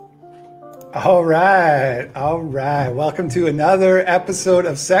All right. All right. Welcome to another episode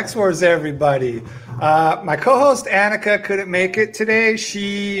of Sex Wars, everybody. My co-host Annika couldn't make it today.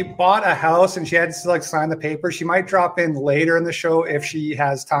 She bought a house and she had to sign the paper. She might drop in later in the show if she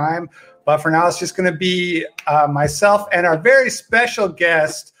has time. But for now, it's just going to be myself and our very special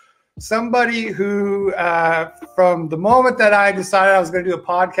guest, somebody who, from the moment that I decided I was going to do a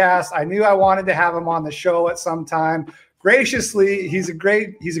podcast, I knew I wanted to have him on the show at some time. Graciously, he's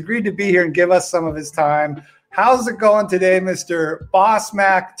agreed to be here and give us some of his time. How's it going today, Mr. Boss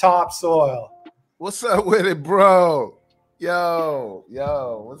Mac Topsoil? What's up with it, bro? Yo,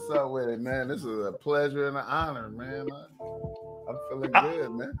 what's up with it, man? This is a pleasure and an honor, man. I'm feeling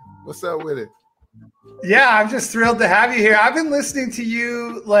good, man. What's up with it? Yeah, I'm just thrilled to have you here. I've been listening to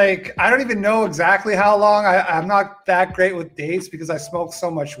you, I don't even know exactly how long. I'm not that great with dates because I smoke so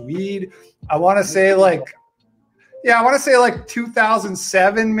much weed. I want to say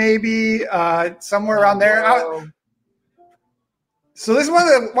 2007, maybe, somewhere around there. So this is one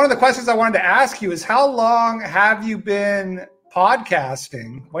of the questions I wanted to ask you is how long have you been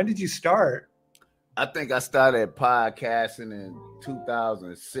podcasting? When did you start? I think I started podcasting in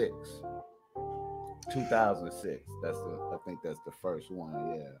 2006. 2006. I think that's the first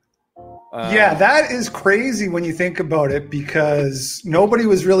one. Yeah. Yeah, that is crazy when you think about it because nobody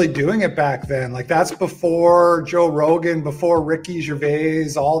was really doing it back then. That's before Joe Rogan, before Ricky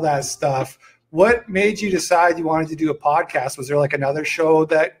Gervais, all that stuff. What made you decide you wanted to do a podcast? Was there another show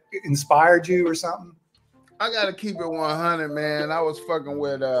that inspired you or something? I got to keep it 100, man. I was fucking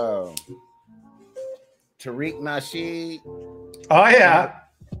with Tariq Nasheed. Oh, yeah.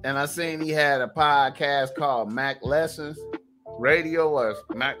 And I seen he had a podcast called Mac Lessons. Radio was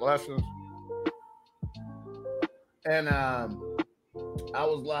Mac Lessons. And I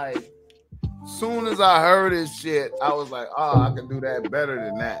was like, soon as I heard his shit, I was like, oh, I can do that better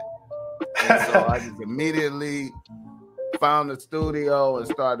than that. And so I just immediately found the studio and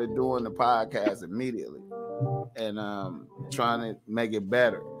started doing the podcast immediately. And trying to make it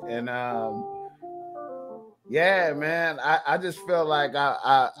better. And yeah, man, I just felt like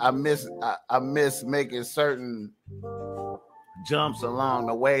I miss making certain jumps along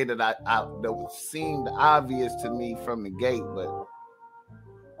the way that that seemed obvious to me from the gate, but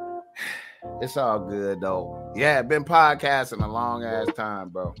it's all good though. Yeah, I've been podcasting a long ass time,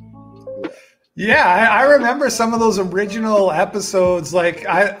 bro. Yeah, I remember some of those original episodes.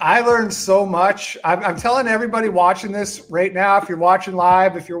 I learned so much. I'm telling everybody watching this right now, if you're watching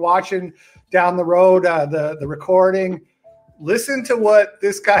live, if you're watching down the road, the recording, listen to what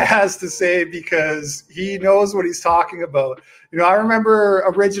this guy has to say because he knows what he's talking about. I remember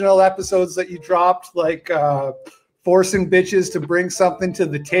original episodes that you dropped, forcing bitches to bring something to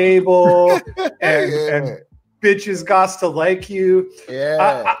the table and bitches got to like you.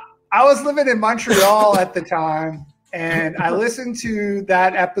 Yeah. I was living in Montreal at the time, and I listened to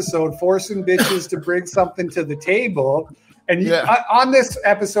that episode, forcing bitches to bring something to the table. And on this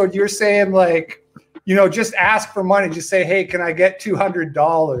episode, you're saying just ask for money. Just say, hey, can I get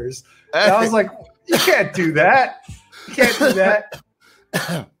 $200? And I was like, you can't do that. You can't do that.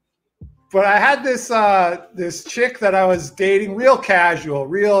 But I had this chick that I was dating, real casual,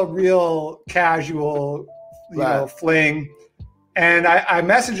 fling. And I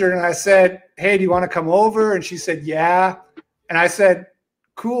messaged her and I said, hey, do you want to come over? And she said, yeah. And I said,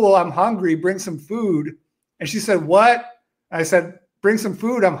 cool, I'm hungry. Bring some food. And she said, what? I said, bring some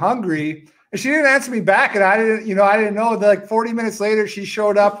food. I'm hungry. And she didn't answer me back. And I didn't know. 40 minutes later, she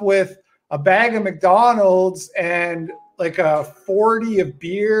showed up with a bag of McDonald's and a 40 of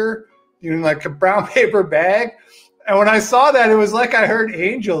beer, a brown paper bag. And when I saw that, it was like I heard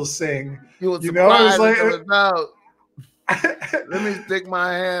angels sing. You was surprised it was let me stick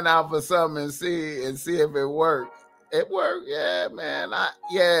my hand out for something and see if it worked. It worked, yeah, man.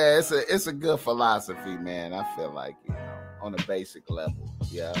 It's a good philosophy, man. I feel like on a basic level,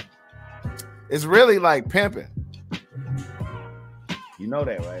 yeah. It's really like pimping. You know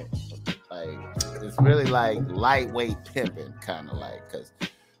that, right? It's really like lightweight pimping, kind of because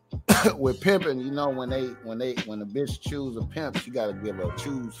with pimping, when a bitch choose a pimp, she got to give a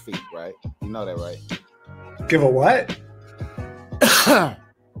choose fee, right? You know that, right? Give a what?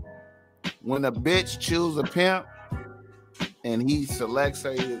 When a bitch choose a pimp and he selects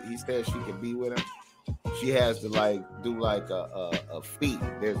her, he says she can be with him, she has to do a fee.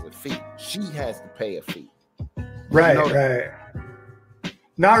 There's a fee. She has to pay a fee. Right, right.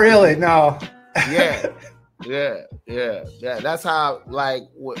 Not really, no. Yeah. That's how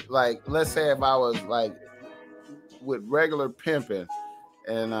let's say if I was with regular pimping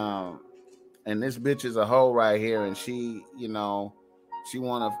and this bitch is a hoe right here and she, she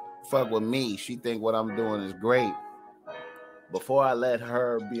want to fuck with me. She think what I'm doing is great. Before I let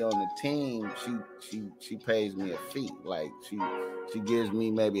her be on the team, she pays me a fee. Like she gives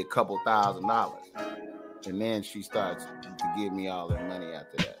me maybe a couple $1,000, and then she starts to give me all her money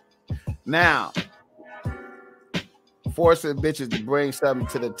after that. Now, forcing bitches to bring something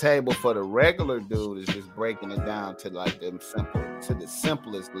to the table for the regular dude is just breaking it down to like the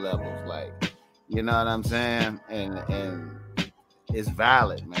simplest levels. Like, you know what I'm saying? And it's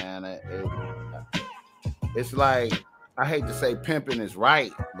valid, man. It's like, I hate to say pimping is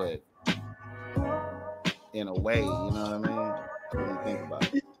right, but in a way, you know what I mean? What do you think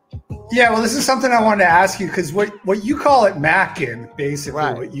about it? Yeah, well, this is something I wanted to ask you because what you call it macking, basically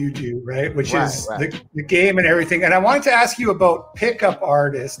Right. what you do, right? Which Right, is right. the game and everything. And I wanted to ask you about pickup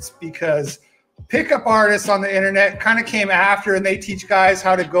artists because pickup artists on the internet kind of came after and they teach guys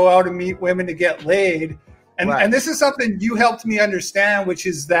how to go out and meet women to get laid. And, Right. and this is something you helped me understand, which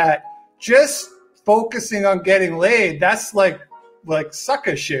is that just focusing on getting laid, that's like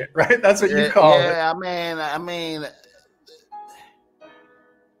sucker shit, right? That's what you call it. Yeah, I mean,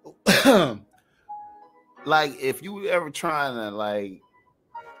 like if you ever trying to like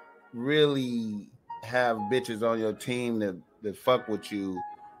really have bitches on your team that fuck with you,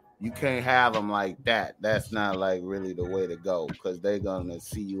 you can't have them like that. That's not like really the way to go because they're gonna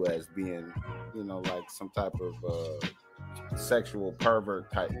see you as being, you know, like some type of sexual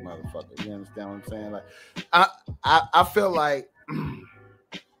pervert type motherfucker. You understand what I'm saying? Like, I feel like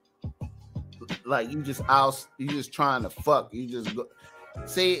you just trying to fuck. You just go.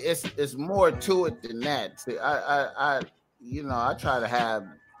 See, it's more to it than that. See, I try to have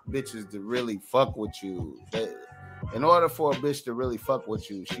bitches to really fuck with you. In order for a bitch to really fuck with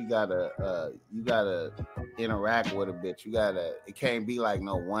you, you gotta interact with a bitch. It can't be like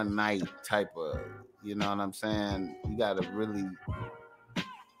no one night type of, you know what I'm saying? You gotta really.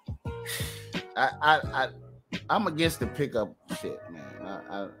 I'm against the pickup shit,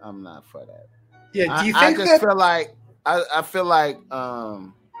 man. I'm not for that. Yeah, do you think that? I feel like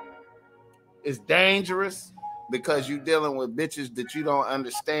it's dangerous because you're dealing with bitches that you don't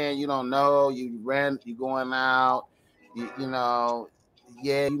understand, you don't know, you going out, you know,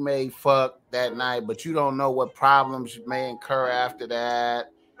 yeah, you may fuck that night, but you don't know what problems you may incur after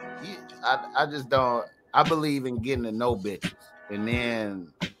that. I just don't. I believe in getting to know bitches and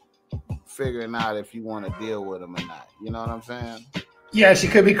then figuring out if you want to deal with them or not. You know what I'm saying? Yeah, she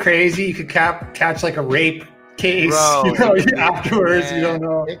could be crazy. You could catch like a rape case, bro, afterwards. Man, you don't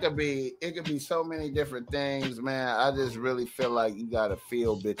know. It could be so many different things, man. I just really feel like you gotta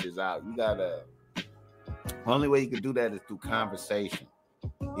feel bitches out. Only way you can do that is through conversation.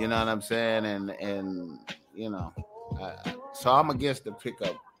 You know what I'm saying? And you know, so I'm against the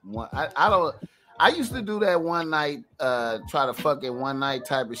pickup one. I used to do that one night, try to fuck it one night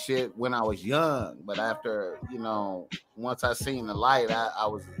type of shit when I was young. But after, you know, once I seen the light, I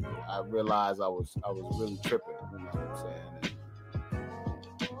realized I was really tripping. You know what I'm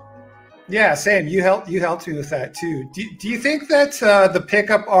saying? Yeah, same. You helped me with that too. Do you think that the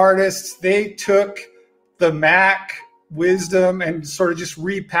pickup artists, they took the Mac wisdom and sort of just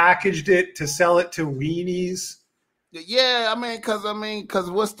repackaged it to sell it to weenies? Yeah,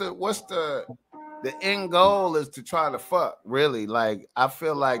 because what's the end goal is to try to fuck, really. Like, I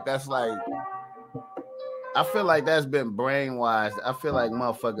feel like that's been brainwashed. I feel like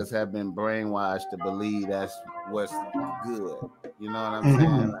motherfuckers have been brainwashed to believe that's what's good. You know what I'm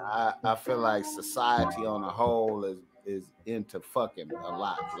saying? I feel like society on the whole is into fucking a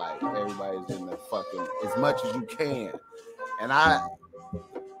lot. Like, everybody's into fucking as much as you can. And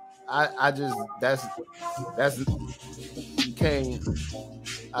I just, that's you can't.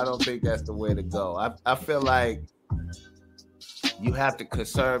 I don't think that's the way to go. I feel like you have to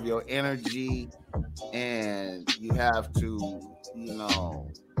conserve your energy and you have to, you know,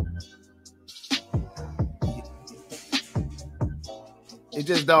 it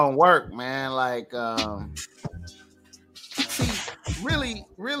just don't work, man. Like, see, really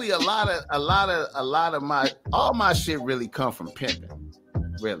a lot of all my shit really come from pimping.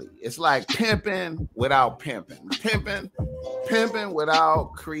 Really, it's like pimping without pimping, pimping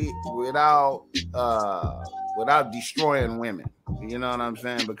without destroying women. You know what I'm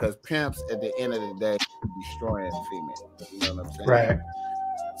saying? Because pimps at the end of the day destroying females. You know what I'm saying? Right.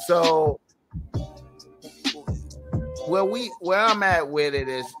 So where I'm at with it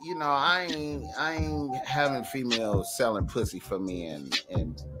is, you know, I ain't having females selling pussy for me and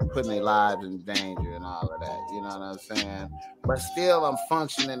putting their lives in danger and all of that. You know what I'm saying? But still, I'm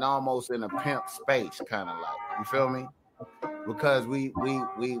functioning almost in a pimp space, kind of like. You feel me? Because we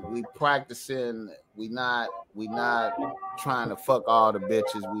practicing We not trying to fuck all the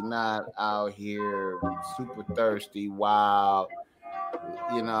bitches. We not out here super thirsty, wild.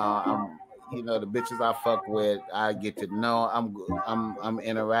 The bitches I fuck with, I get to know. I'm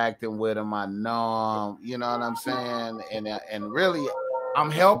interacting with them. I know them. You know what I'm saying? And really,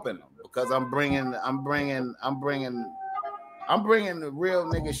 I'm helping them because I'm bringing the real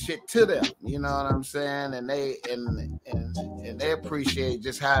nigga shit to them. You know what I'm saying? And they appreciate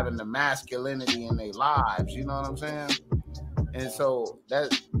just having the masculinity in their lives. You know what I'm saying? And so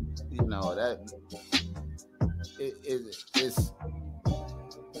it's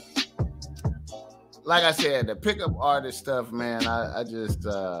like I said, the pickup artist stuff, man. I just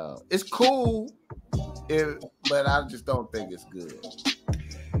it's cool, but I just don't think it's good.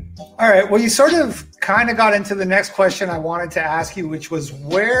 All right. Well, you sort of kind of got into the next question I wanted to ask you, which was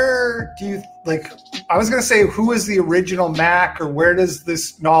where do you I was going to say, who is the original Mac, or where does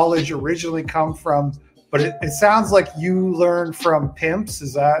this knowledge originally come from? But it sounds like you learned from pimps.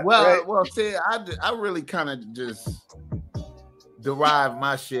 Is that right? Well, see, I really kind of just derive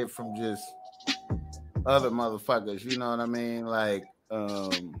my shit from just other motherfuckers. You know what I mean? Like,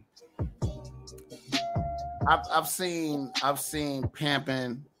 I've seen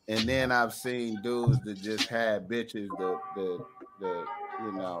pimping. And then I've seen dudes that just had bitches that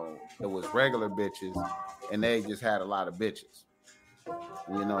was regular bitches, and they just had a lot of bitches.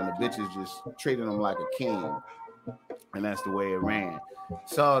 And the bitches just treated them like a king, and that's the way it ran.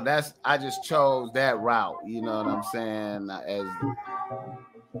 So I just chose that route. You know what I'm saying? As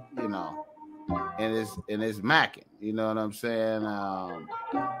and it's macking. You know what I'm saying?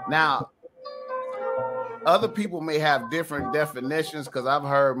 Now. Other people may have different definitions because I've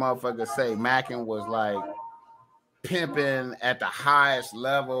heard motherfuckers say macking was like pimping at the highest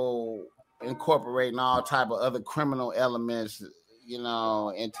level, incorporating all type of other criminal elements,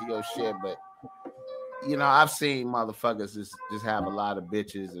 into your shit. But I've seen motherfuckers just have a lot of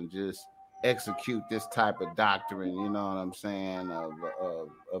bitches and just execute this type of doctrine. You know what I'm saying?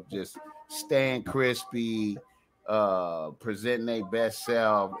 Of just staying crispy, presenting their best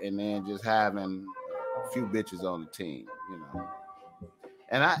self, and then just having few bitches on the team,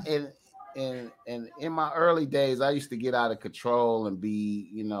 and in my early days, I used to get out of control and be,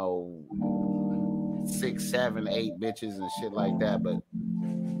 6, 7, 8 bitches and shit like that. But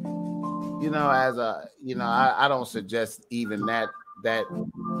I don't suggest even that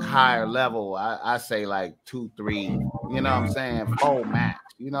higher level. I say like 2, 3. You know what I'm saying? 4 max.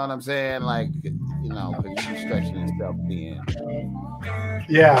 You know what I'm saying? Like, because you be stretching yourself thin.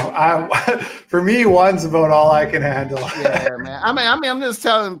 Yeah, for me, one's about all I can handle. Yeah, man. I mean, I'm just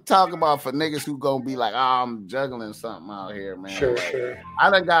talking about for niggas who gonna be like, oh, I'm juggling something out here, man. Sure, like, sure. I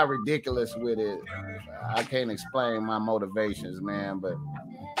done got ridiculous with it. I can't explain my motivations, man, but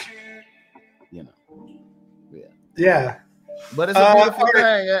yeah. Yeah. But it's a beautiful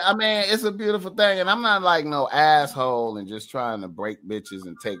thing. I mean, it's a beautiful thing, and I'm not like no asshole and just trying to break bitches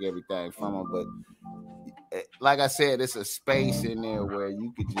and take everything from them. But like I said, it's a space in there where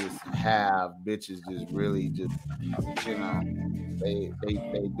you could just have bitches just really just, they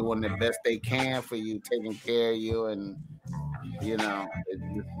doing the best they can for you, taking care of you, and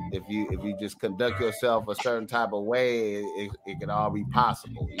if you just conduct yourself a certain type of way, it could all be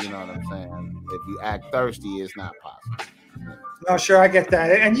possible. You know what I'm saying? If you act thirsty, it's not possible. No, sure, I get that.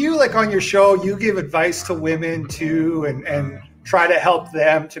 And you, like, on your show, you give advice to women too, and try to help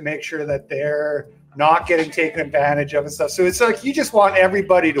them to make sure that they're not getting taken advantage of and stuff. So it's like you just want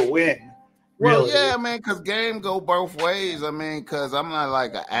everybody to win. Well, really. Yeah, man, because game go both ways. I mean, because I'm not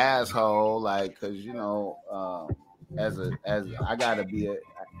like an asshole, like, because as I gotta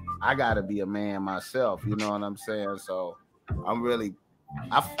be a man myself. You know what I'm saying? So I'm really,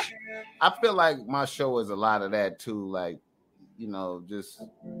 I feel like my show is a lot of that too. Like, just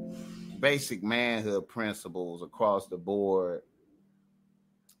basic manhood principles across the board,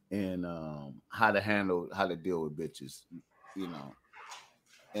 and how to deal with bitches,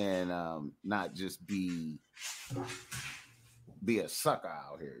 and not just be a sucker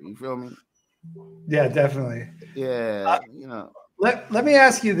out here. You feel me? Yeah, definitely. Yeah, Let me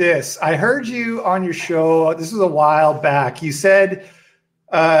ask you this. I heard you on your show, this was a while back. You said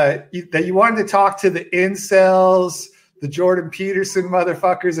that you wanted to talk to the incels, the Jordan Peterson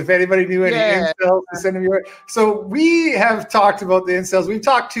motherfuckers. If anybody knew any incels, to send them your way. So we have talked about the incels. We've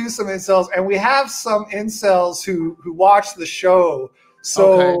talked to some incels, and we have some incels who watch the show.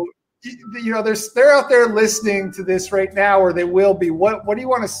 So, they're out there listening to this right now, or they will be. What do you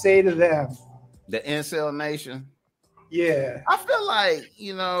want to say to them? The incel nation. Yeah. I feel like,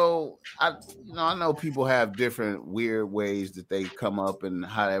 I know people have different weird ways that they come up and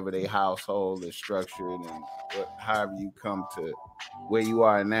however their household is structured and however you come to where you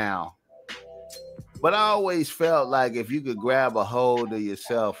are now. But I always felt like if you could grab a hold of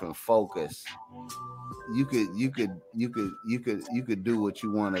yourself and focus, you could do what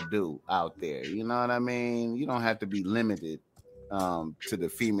you want to do out there. You know what I mean? You don't have to be limited to the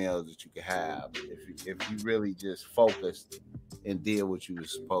females that you can have if you really just focused and did what you were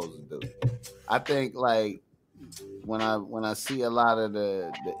supposed to do. I think like when I see a lot of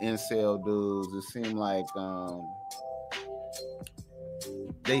the incel dudes, it seems like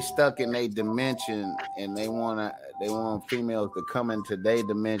they stuck in their dimension and they want females to come into their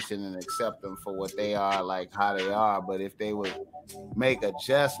dimension and accept them for what they are, like how they are. But if they would make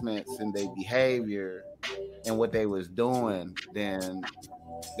adjustments in their behavior and what they was doing, then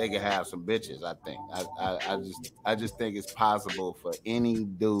they could have some bitches. I think. I just think it's possible for any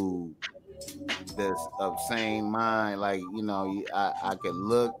dude that's of sane mind. Like I can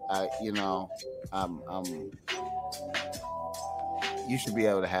look. You should be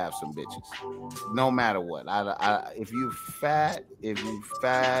able to have some bitches, no matter what. If you fat, you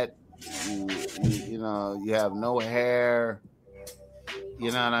have no hair.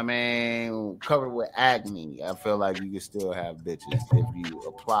 You know what I mean? Covered with acne. I feel like you can still have bitches if you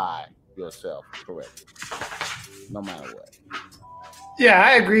apply yourself correctly, no matter what. Yeah,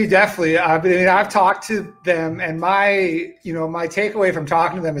 I agree, definitely. I mean, I've talked to them, and my takeaway from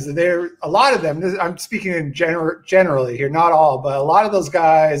talking to them is that a lot of them, I'm speaking in generally here, not all, but a lot of those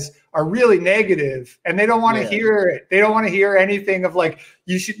guys are really negative, and they don't want to hear it. They don't want to hear anything of like,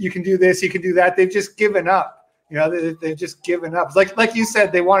 you can do this, you can do that. They've just given up. They've just given up. Like you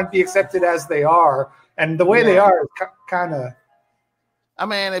said, they want to be accepted as they are, and the way they are is kind of. I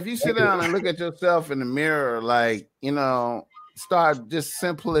mean, if you sit down and look at yourself in the mirror, like start just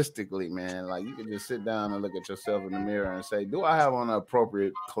simplistically, man. Like you can just sit down and look at yourself in the mirror and say, "Do I have on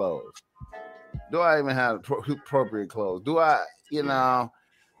appropriate clothes? Do I even have appropriate clothes? Do I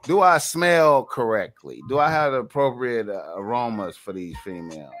smell correctly? Do I have the appropriate aromas for these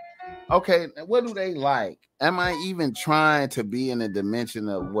females? Okay, what do they like? Am I even trying to be in a dimension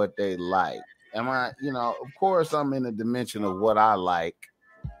of what they like? Am I, of course I'm in a dimension of what I like,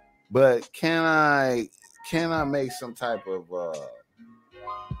 but can I make some type of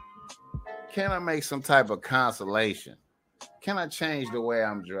consolation? Can I change the way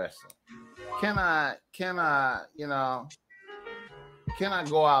I'm dressing? Can I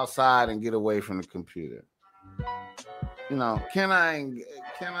go outside and get away from the computer? Can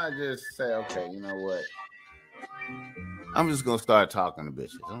I just say, okay, you know what? I'm just gonna start talking to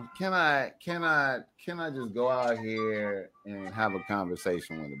bitches. Can I just go out here and have a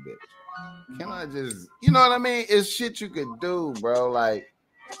conversation with a bitch? Can I just, you know what I mean? It's shit you could do, bro. Like,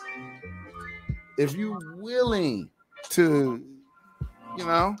 if you willing to,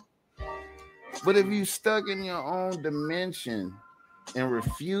 but if you stuck in your own dimension and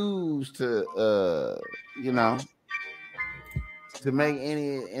refuse to, to make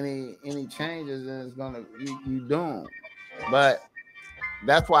any changes, then it's gonna you doomed. But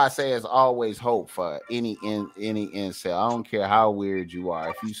that's why I say it's always hope for any incel. I don't care how weird you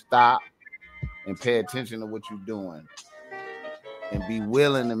are. If you stop and pay attention to what you're doing and be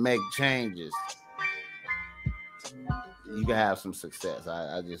willing to make changes, you can have some success.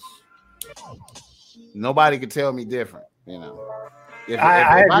 I just nobody can tell me different, If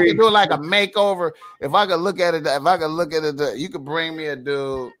I could do like a makeover, if I could look at it, you could bring me a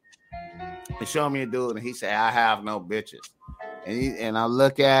dude and show me a dude, and he say, "I have no bitches," and I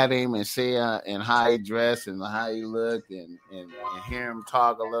look at him and see and how he dressed and how he looked and hear him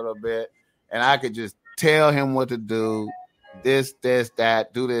talk a little bit, and I could just tell him what to do, this,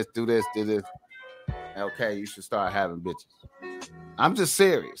 that, do this. Okay, you should start having bitches. I'm just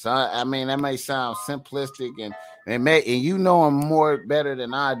serious. I mean, that may sound simplistic and him more better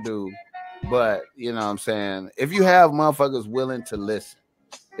than I do, but you know what I'm saying? If you have motherfuckers willing to listen,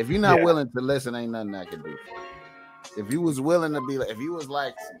 if you're not willing to listen, ain't nothing I can do. If you was willing to be like, if you was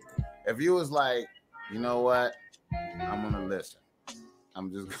like, you know what? I'm gonna listen. I'm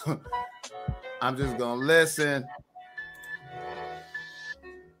just gonna listen.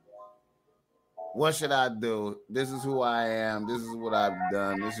 What should I do? This is who I am. This is what I've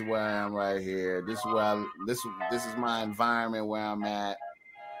done. This is where I am right here. This is my environment where I'm at.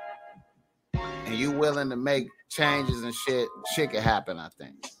 And you willing to make changes and shit can happen, I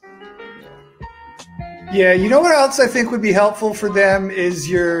think. Yeah, you know what else I think would be helpful for them is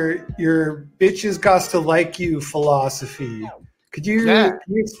your bitches got to like you philosophy. Could you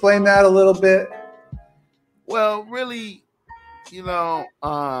explain that a little bit? Well, really, you know,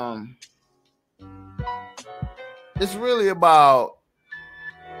 it's really about.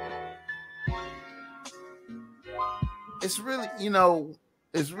 It's really,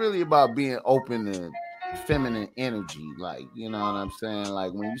 it's really about being open to feminine energy. Like, you know what I'm saying?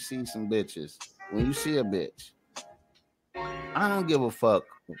 Like when you see some bitches, when you see a bitch, I don't give a fuck.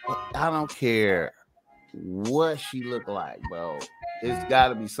 I don't care what she look like, bro. It's got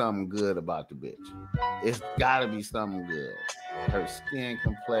to be something good about the bitch. It's got to be something good. Her skin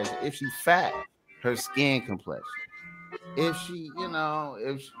complexion. If she fat, her skin complexion. If she,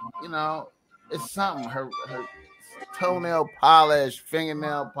 it's something. Her toenail polish,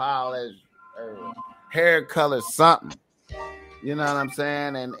 fingernail polish, hair color, something. You know what I'm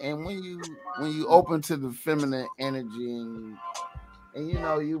saying? And when you open to the feminine energy and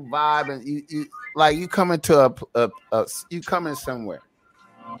you vibe and you like you come into you come in somewhere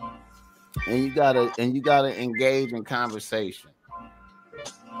and you gotta engage in conversation.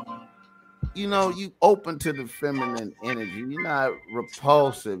 You open to the feminine energy. You're not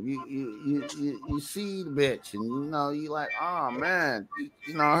repulsive. You see the bitch, and you like, oh man,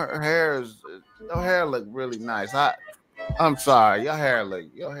 her hair look really nice. I'm sorry, your hair is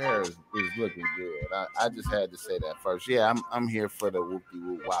looking good. I just had to say that first. Yeah, I'm here for the whoopie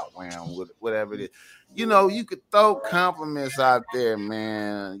whoop wow wham, whatever it is. You could throw compliments out there,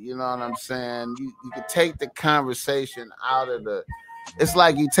 man. You know what I'm saying? You could take the conversation out of the. It's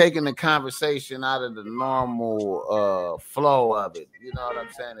like you taking the conversation out of the normal flow of it. You know what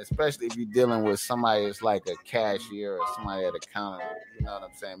I'm saying? Especially if you're dealing with somebody that's like a cashier or somebody at a counter. You know what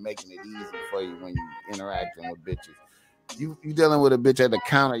I'm saying? Making it easy for you when you interacting with bitches. You dealing with a bitch at the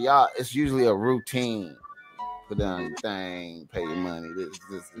counter, y'all. It's usually a routine. Put down your thing, pay your money. This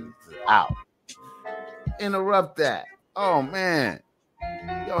is out. Interrupt that. Oh man,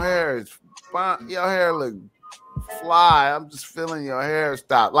 your hair is fine. Your hair look fly. I'm just feeling your hair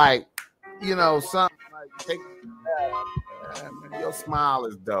stop. Like, something like take. Man, your smile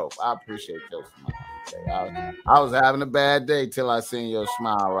is dope. I appreciate your smile. Okay? I was having a bad day till I seen your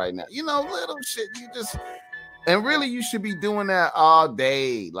smile right now. Little shit. And really, you should be doing that all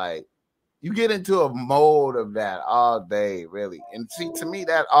day. Like, you get into a mode of that all day, really. And see, to me,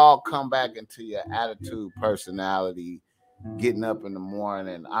 that all come back into your attitude, personality, getting up in the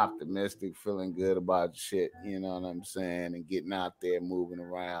morning, optimistic, feeling good about shit, you know what I'm saying, and getting out there, moving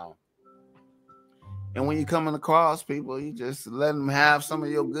around. And when you coming across people, you just let them have some of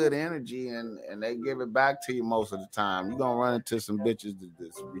your good energy, and they give it back to you most of the time. You're going to run into some bitches that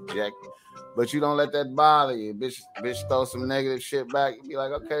just reject it, but you don't let that bother you. Bitch throw some negative shit back. You be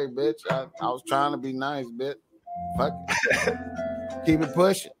like, okay, bitch, I was trying to be nice, bitch. Fuck it. Keep it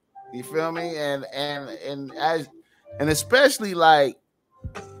pushing. You feel me? And especially like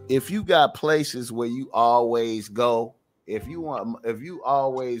if you got places where you always go, if you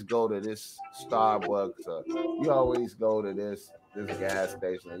always go to this Starbucks, or you always go to this gas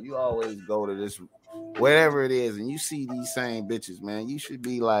station, or you always go to this wherever it is, and you see these same bitches, man, you should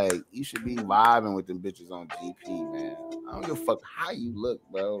be vibing with them bitches on GP, man. I don't give a fuck how you look,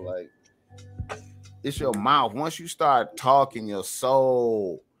 bro. Like, it's your mouth. Once you start talking, your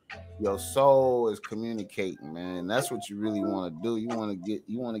soul is communicating, man. That's what you really want to do. You want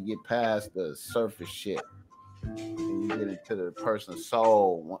to get past the surface shit, and you get into the person's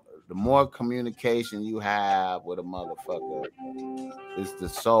soul. The more communication you have with a motherfucker, is the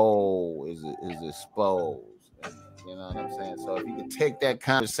soul is exposed. You know what I'm saying? So if you can take that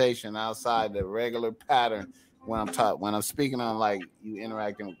conversation outside the regular pattern, when I'm speaking on like you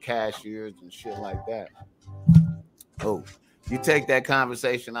interacting with cashiers and shit like that. Oh, you take that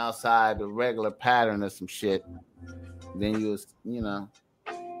conversation outside the regular pattern of some shit, then you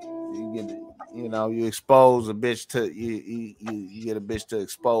expose a bitch to you get a bitch to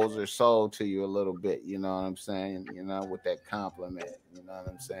expose her soul to you a little bit, you know what I'm saying? With that compliment, you know what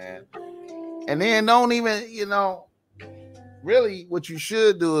I'm saying? And then don't even, really what you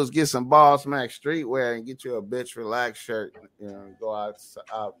should do is get some Boss Mac streetwear and get you a bitch relaxed shirt, go out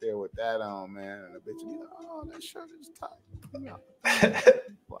there with that on, man, and the bitch be like, oh, that shirt is tight.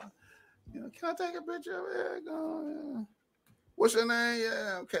 Can I take a picture of it? Go, what's your name?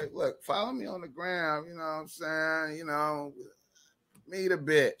 Yeah, okay. Look, follow me on the gram. You know what I'm saying? Meet a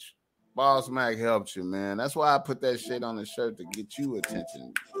bitch. Boss Mac helps you, man. That's why I put that shit on the shirt to get you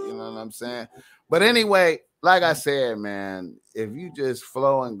attention. You know what I'm saying? But anyway, like I said, man, if you just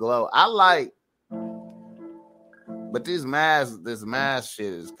flow and glow, but this mask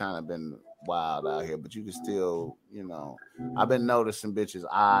shit has kind of been wild out here, but you can still, I've been noticing bitches'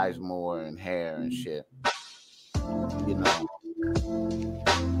 eyes more and hair and shit.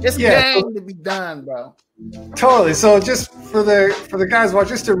 It's game to be done, bro. Totally. So just for the guys watch,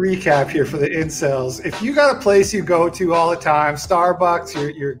 just to recap here for the incels, if you got a place you go to all the time,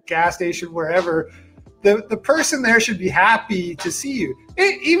 Starbucks, your gas station, wherever, the person there should be happy to see you.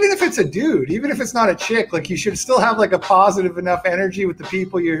 Even if it's a dude, even if it's not a chick, like you should still have like a positive enough energy with the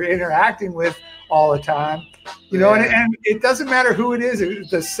people you're interacting with all the time. You know, and it doesn't matter who it is.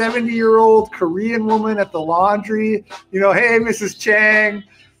 The 70-year-old Korean woman at the laundry, you know, hey, Mrs. Chang.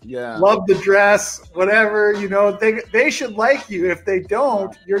 Yeah, love the dress, whatever, you know, they should like you. If they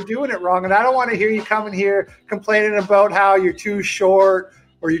don't, you're doing it wrong. And I don't want to hear you coming here complaining about how you're too short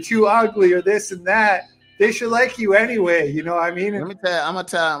or you're too ugly or this and that. They should like you anyway, you know what I mean? Let me tell you, I'm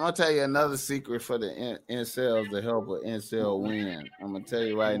gonna tell you another secret for the incels to help an incel win. I'm gonna tell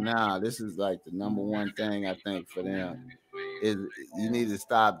you right now, this is like the number one thing I think for them is you need to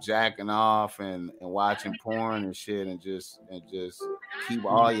stop jacking off and watching porn and shit and just keep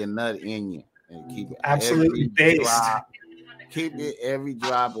all your nut in you and keep absolutely based. Keep it every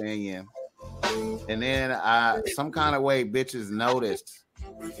drop in you. And then some kind of way bitches noticed.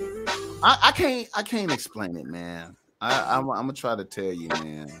 I can't explain it, man. I'm gonna try to tell you,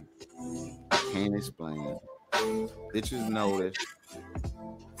 man. I can't explain it. Bitches notice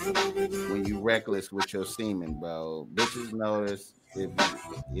when you reckless with your semen, bro. Bitches notice if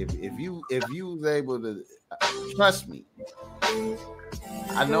you was able to trust me.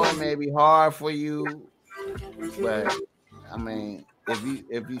 I know it may be hard for you, but I mean,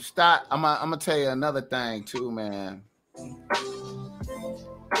 if you stop, I'm gonna tell you another thing too, man.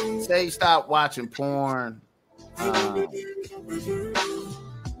 Say stop watching porn.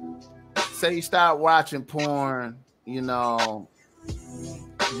 Say you stop watching porn, you know,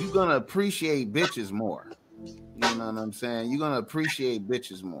 you're gonna appreciate bitches more. You know what I'm saying? You're gonna appreciate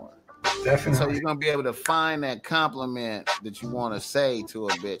bitches more. Definitely. So you're gonna be able to find that compliment that you want to say to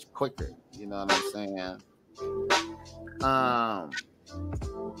a bitch quicker. You know what I'm saying?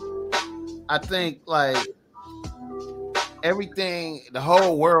 I think like everything, the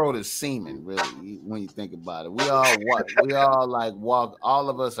whole world is semen, really, when you think about it. We all walk, all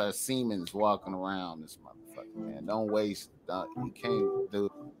of us are semens walking around this motherfucker, man. Don't waste, you can't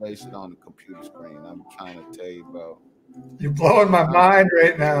waste it on the computer screen. I'm trying to tell you, bro. You're blowing my mind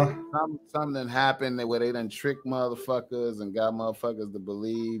right now. Something happened where they done trick motherfuckers and got motherfuckers to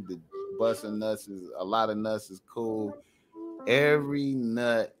believe that busting nuts is, a lot of nuts is cool. Every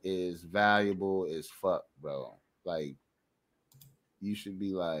nut is valuable as fuck, bro. Like, you should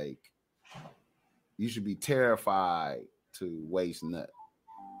be terrified to waste nut.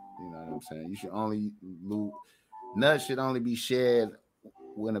 You know what I'm saying? You should only nut should only be shed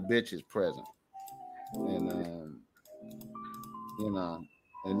when a bitch is present. And you know,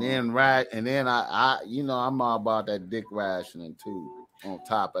 and then I you know, I'm all about that dick rationing too on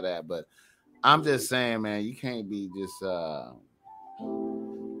top of that. But I'm just saying, man, you can't be just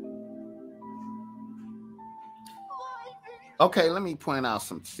okay, let me point out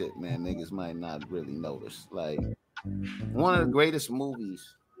some shit, man. Niggas might not really notice. Like, one of the greatest movies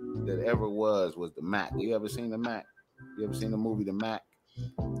that ever was The Mac. You ever seen The Mac? You ever seen the movie The Mac?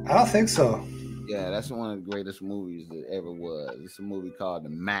 I don't think so. Yeah, that's one of the greatest movies that ever was. It's a movie called The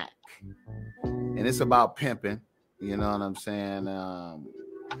Mac. And it's about pimping. You know what I'm saying?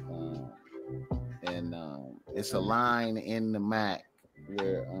 It's a line in The Mac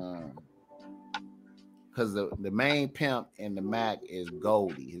where... because the main pimp in The Mac is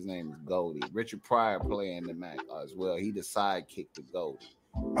Goldie. His name is Goldie. Richard Pryor playing The Mac as well. He the sidekick to Goldie.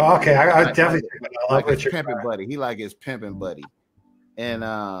 Oh, okay, I definitely like his pimping buddy. He like his pimping buddy. And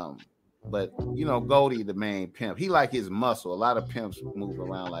but you know, Goldie the main pimp. He like his muscle. A lot of pimps move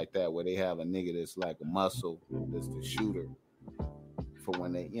around like that, where they have a nigga that's like a muscle, that's the shooter for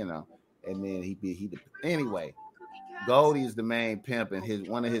when they, you know, and then anyway. Goldie is the main pimp, and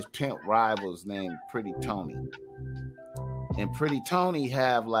one of his pimp rivals named Pretty Tony. And Pretty Tony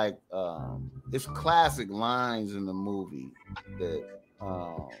have like it's classic lines in the movie that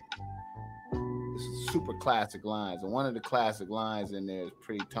this is super classic lines. And one of the classic lines in there is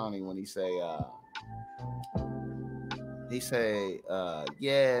Pretty Tony when he say,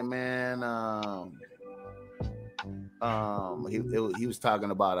 yeah, man, he was talking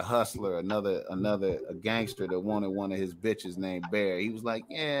about a hustler, a gangster that wanted one of his bitches named Bear. He was like,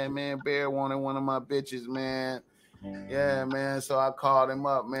 yeah, man, Bear wanted one of my bitches, man. Yeah, man. So I called him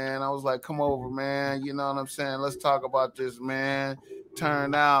up, man. I was like, come over, man. You know what I'm saying? Let's talk about this, man.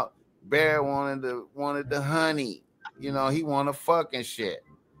 Turned out Bear wanted the honey. You know, he wanted fucking shit.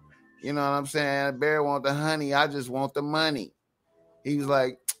 You know what I'm saying? Bear want the honey. I just want the money. He was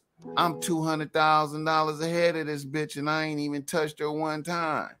like, I'm $200,000 ahead of this bitch, and I ain't even touched her one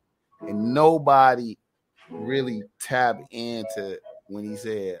time. And nobody really tapped into when he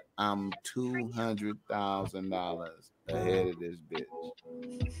said, I'm $200,000 ahead of this bitch,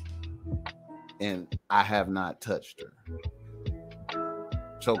 and I have not touched her.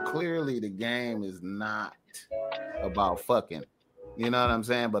 So clearly the game is not about fucking. You know what I'm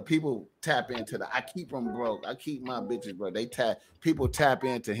saying? But people tap into I keep them broke. I keep my bitches broke. People tap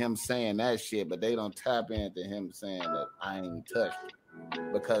into him saying that shit, but they don't tap into him saying that I ain't touched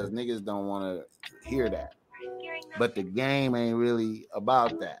her, because niggas don't want to hear that. But the game ain't really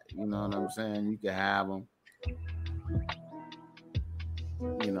about that. You know what I'm saying? You can have them.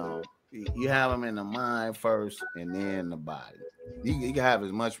 You know, you have them in the mind first and then the body. You can have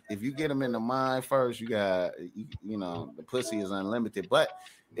as much. If you get them in the mind first, you know, the pussy is unlimited. But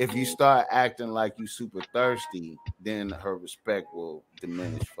if you start acting like you super thirsty, then her respect will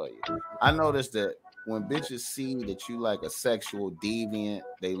diminish for you. I noticed that when bitches see that you like a sexual deviant,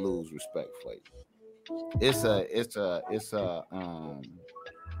 they lose respect for you.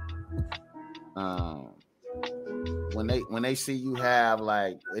 When they see you have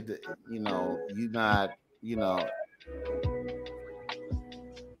like, you know, you not, you know,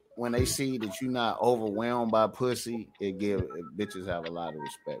 when they see that you're not overwhelmed by pussy, bitches have a lot of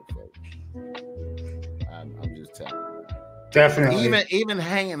respect for you. I'm just telling you. Definitely. Even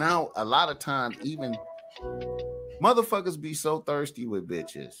hanging out, a lot of times, even motherfuckers be so thirsty with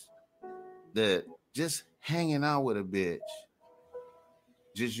bitches that just hanging out with a bitch,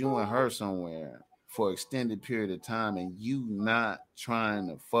 just you and her somewhere for an extended period of time, and you not trying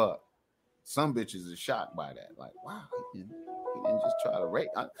to fuck. Some bitches are shocked by that. Like, wow, he didn't just try to rape.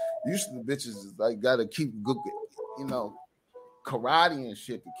 Usually the bitches is like gotta keep good, you know, karate and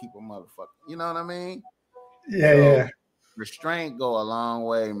shit to keep a motherfucker. You know what I mean? Yeah. Restraint go a long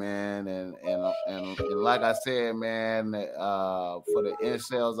way, man. And like I said, man, for the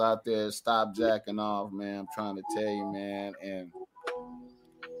incels out there, stop jacking off, man. I'm trying to tell you, man. And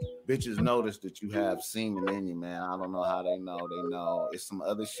bitches notice that you have semen in you, man. I don't know how they know. They know it's some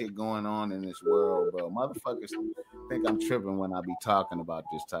other shit going on in this world, bro. Motherfuckers think I'm tripping when I be talking about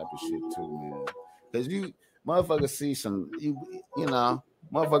this type of shit too, man. Because you motherfuckers see some, you know,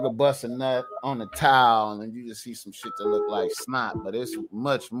 motherfucker bust a nut on the towel, and you just see some shit that look like snot, but it's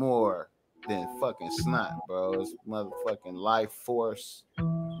much more than fucking snot, bro. It's motherfucking life force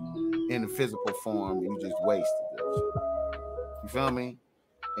in the physical form. You just wasted it. You feel me?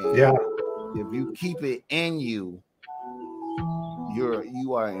 And yeah. If you keep it in you,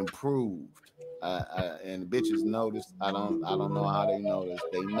 you are improved. And bitches notice. I don't know how they notice.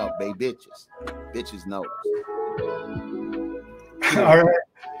 They know. They bitches. Bitches notice. All right.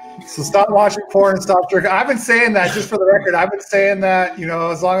 So stop watching porn and stop drinking. I've been saying that, just for the record. I've been saying that, you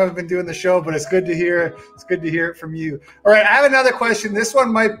know, as long as I've been doing the show, but it's good to hear. It's good to hear it from you. All right. I have another question. This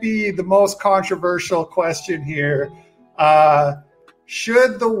one might be the most controversial question here.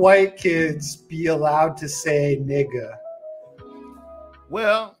 Should the white kids be allowed to say nigga?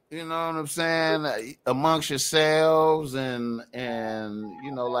 Well, you know what I'm saying? Amongst yourselves and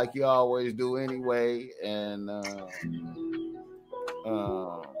you know, like you always do anyway. And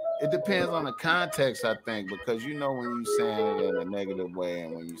it depends on the context, I think, because you know when you saying it in a negative way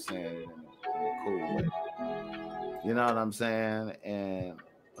and when you saying it in a cool way. You know what I'm saying? And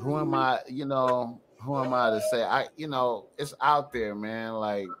who am I to say? You know, it's out there, man.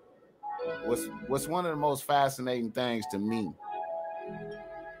 Like, what's one of the most fascinating things to me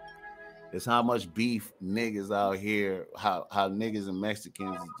is how much beef niggas out here, how niggas and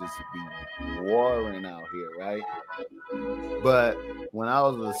Mexicans just be warring out here, right? But when I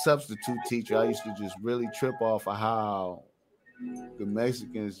was a substitute teacher, I used to just really trip off of how the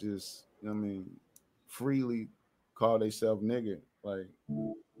Mexicans just, I mean, freely call themselves nigga, like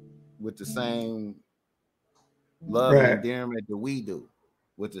with the same love and endearment that we do,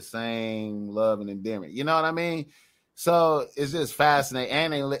 with the same love and endearment. You know what I mean? So it's just fascinating,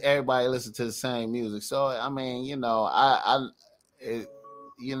 and everybody listen to the same music. So I mean, you know,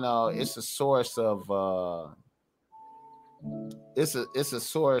 it's a source of it's a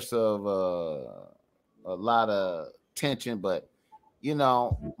source of a lot of tension. But you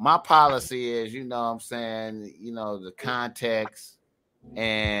know, my policy is, you know what I'm saying, you know, the context,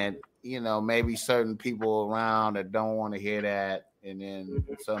 and you know, maybe certain people around that don't want to hear that, and then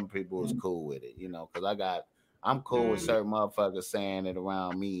some people is cool with it, you know, because I'm cool with certain motherfuckers saying it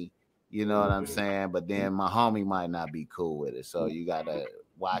around me, you know what I'm saying? But then my homie might not be cool with it. So you got to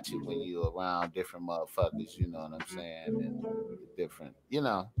watch it when you're around different motherfuckers, you know what I'm saying? And different, you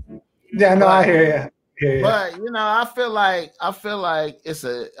know. Yeah, no, I hear you. Yeah. But I feel like it's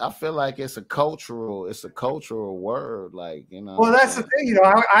a cultural word. Like, Well, that's the thing.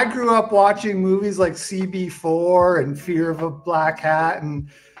 I grew up watching movies like CB4 and Fear of a Black Hat,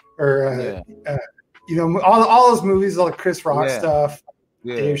 all those movies like Chris Rock stuff,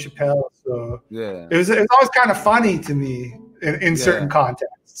 Dave Chappelle. So it was always kind of funny to me in certain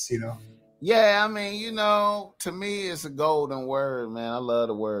contexts. Yeah, I mean, to me, it's a golden word, man. I love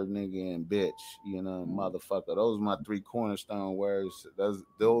the word nigga and bitch, motherfucker. Those are my 3 cornerstone words.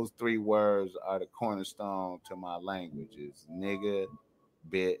 Those 3 words are the cornerstone to my languages: nigga,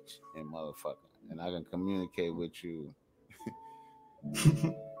 bitch, and motherfucker. And I can communicate with you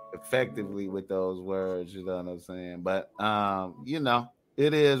effectively with those words, you know what I'm saying? But,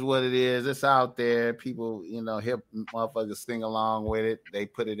 it is what it is. It's out there. People, hip motherfuckers sing along with it. They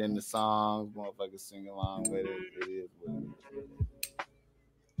put it in the songs. Motherfuckers sing along with it. It is what it is.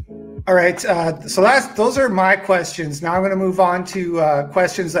 All right. So those are my questions. Now I'm going to move on to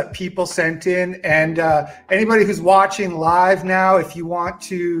questions that people sent in. And anybody who's watching live now, if you want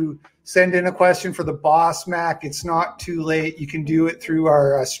to send in a question for the Boss Mac, it's not too late. You can do it through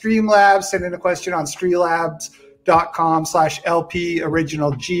our Streamlabs. Send in a question on streamlabs.com/LP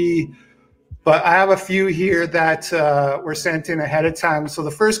original G. But I have a few here that were sent in ahead of time. So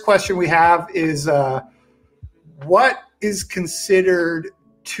the first question we have is, what is considered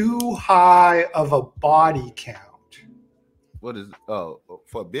too high of a body count? What is for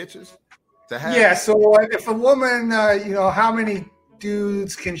bitches to have? Yeah, so if a woman, how many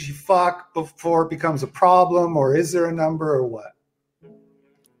dudes can she fuck before it becomes a problem, or is there a number, or what?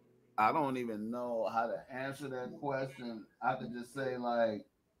 I don't even know how to answer that question. I could just say, like,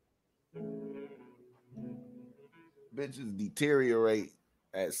 bitches deteriorate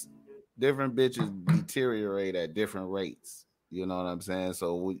as different bitches deteriorate at different rates. You know what I'm saying?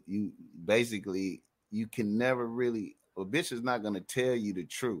 So you can never really, a bitch is not going to tell you the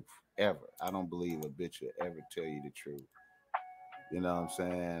truth ever. I don't believe a bitch will ever tell you the truth. You know what I'm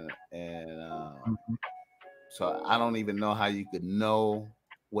saying? And so I don't even know how you could know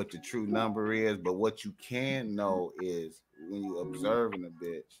what the true number is, but what you can know is when you observing a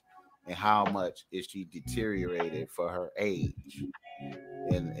bitch and how much is she deteriorated for her age.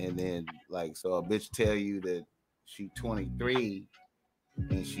 And then, like, so a bitch tell you that she 23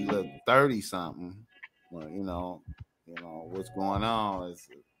 and she look 30 something. Well, what's going on is,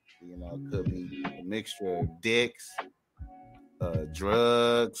 it could be a mixture of dicks,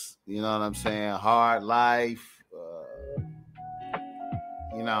 drugs, you know what I'm saying, hard life,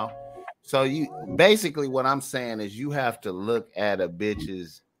 So you basically, what I'm saying is, you have to look at a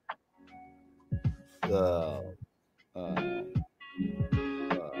bitch's what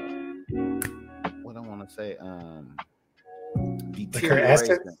I want to say,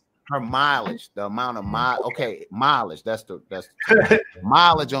 deterioration, her mileage, the amount of mileage. That's the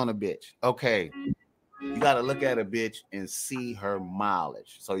mileage on a bitch. Okay, you got to look at a bitch and see her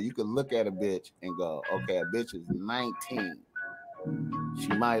mileage. So you can look at a bitch and go, okay, a bitch is 19. She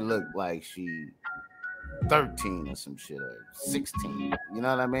might look like she 13 or some shit, or 16. You know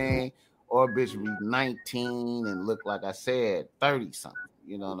what I mean? Or a bitch be 19 and look, like I said, 30 something.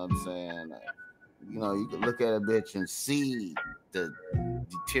 You know what I'm saying? You can look at a bitch and see the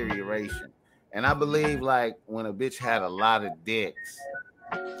deterioration. And I believe, like, when a bitch had a lot of dicks,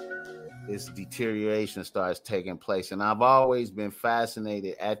 this deterioration starts taking place. And I've always been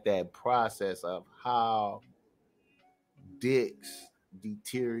fascinated at that process of how dicks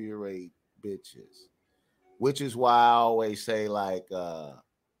deteriorate bitches, which is why I always say, like,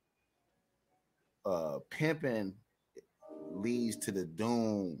 pimping leads to the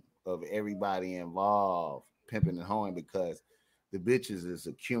doom of everybody involved, pimping and hoeing, because the bitches is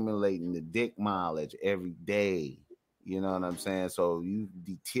accumulating the dick mileage every day. You know what I'm saying? So the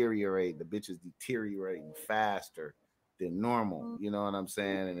bitches deteriorating faster than normal. You know what I'm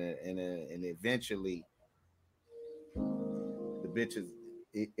saying? And eventually, the bitches,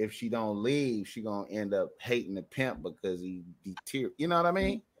 if she don't leave, she gonna end up hating the pimp because he you know what I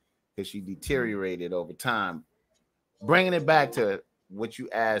mean? Because she deteriorated over time. Bringing it back to what you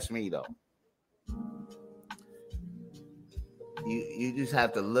asked me, though, you just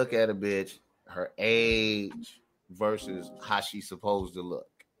have to look at a bitch, her age versus how she's supposed to look.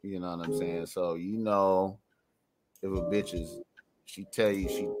 You know what I'm saying? So if a bitch she tell you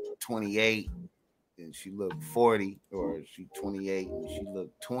she 28 and she look 40, or she 28 and she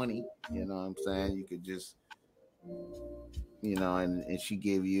look 20, you know what I'm saying? You could just, and she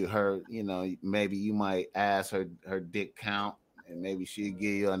give you her, maybe you might ask her dick count, and maybe she'll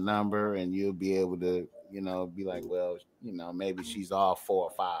give you a number, and you'll be able to, be like, well, maybe she's all 4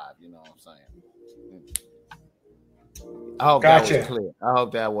 or 5, you know what I'm saying? I hope Gotcha. that was clear. I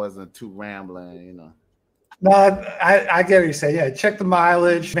hope that wasn't too rambling, you know. No, I get what you're saying. Yeah, check the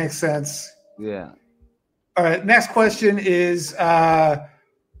mileage. Makes sense. Yeah. All right. Next question is I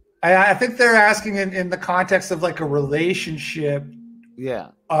think they're asking in the context of like a relationship. Yeah.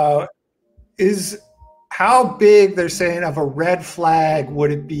 Is how big they're saying of a red flag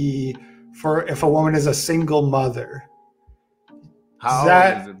would it be for if a woman is a single mother? How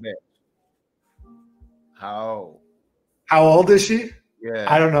old is it? How old is she? Yeah.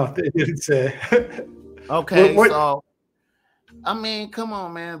 I don't know. They didn't say. Okay, so I mean, come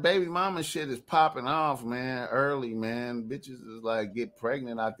on, man. Baby mama shit is popping off, man, early, man. Bitches is like get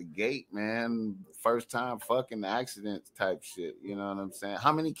pregnant out the gate, man. First time fucking accidents type shit. You know what I'm saying?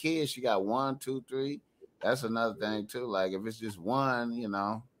 How many kids she got? 1, 2, 3? That's another thing too. Like if it's just one, you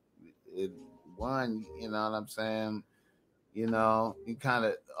know, you know what I'm saying? You know, you kind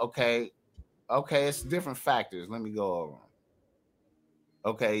of okay, it's different factors. Let me go over them.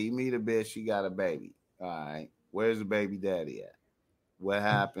 Okay, you meet a bitch, she got a baby. All right. Where's the baby daddy at? What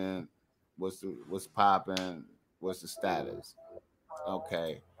happened? What's popping? What's the status?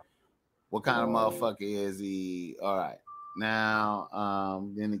 Okay. What kind of motherfucker is he? All right. Now,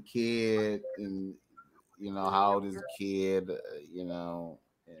 then the kid, and you know, how old is the kid? You know,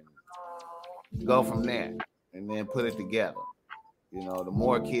 and go from there, and then put it together. You know, the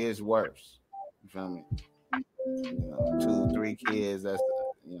more kids, worse. You feel me? You know, 2, 3 kids. That's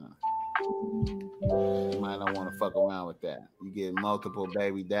you know. You might not want to fuck around with that. You get multiple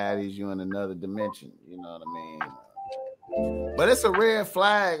baby daddies, you in another dimension. You know what I mean? But it's a red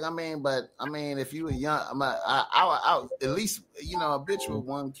flag. I mean, if you were young, I at least, you know, a bitch with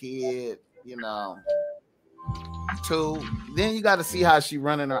 1 kid, you know, 2. Then you got to see how she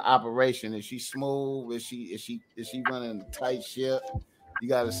running her operation. Is she smooth? Is she running a tight ship? You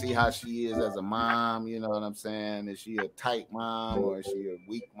got to see how she is as a mom. You know what I'm saying? Is she a tight mom or is she a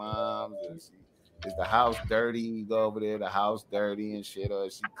weak mom? Is the house dirty? You go over there, the house dirty and shit, or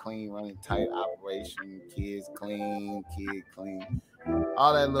is she clean, running tight operation? Kids clean, kid clean,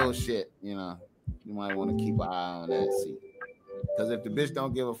 all that little shit. You know, you might want to keep an eye on that. See, because if the bitch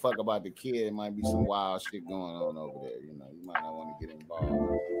don't give a fuck about the kid, it might be some wild shit going on over there. You know, you might not want to get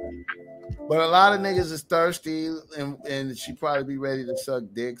involved. But a lot of niggas is thirsty, and she probably be ready to suck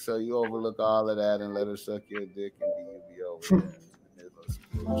dick. So you overlook all of that and let her suck your dick, and you be over there.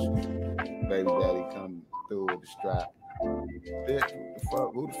 Baby daddy come through with the strap. Dick,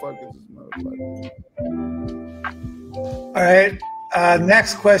 who the fuck is this motherfucker? All right.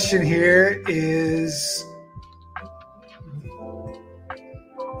 Next question here is.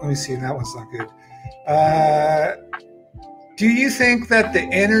 Let me see. That one's not good. Do you think that the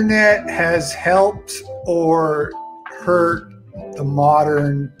internet has helped or hurt the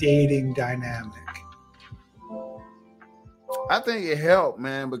modern dating dynamic? I think it helped,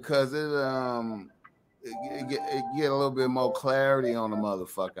 man, because it get a little bit more clarity on the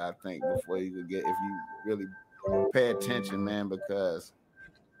motherfucker. I think before you could get, if you really pay attention, man, because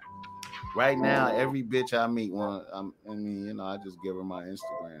right now every bitch I meet, I just give her my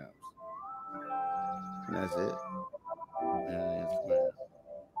Instagrams, and that's it.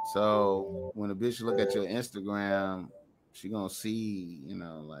 So when a bitch look at your Instagram, she gonna see, you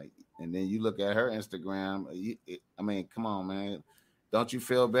know, like, and then you look at her Instagram. I mean, come on, man. Don't you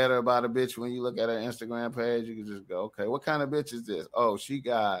feel better about a bitch when you look at her Instagram page? You can just go, okay, what kind of bitch is this? Oh, she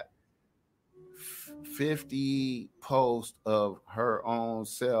got 50 posts of her own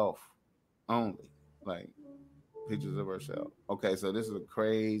self only, like pictures of herself. Okay, so this is a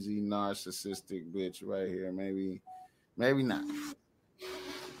crazy narcissistic bitch right here. Maybe not.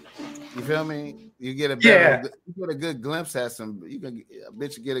 You feel me? You get a good glimpse at some. A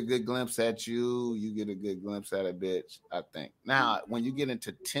bitch get a good glimpse at you. You get a good glimpse at a bitch. I think. Now, when you get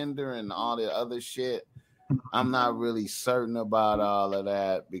into Tinder and all the other shit, I'm not really certain about all of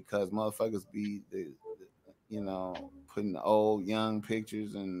that because motherfuckers be, putting old young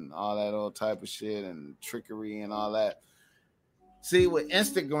pictures and all that old type of shit and trickery and all that. See, with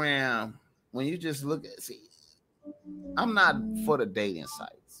Instagram, when you just look at, I'm not for the dating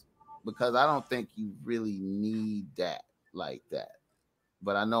sites because I don't think you really need that like that.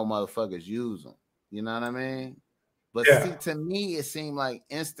 But I know motherfuckers use them. You know what I mean? But see, to me, it seemed like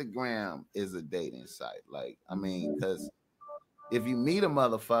Instagram is a dating site. Like, I mean, because if you meet a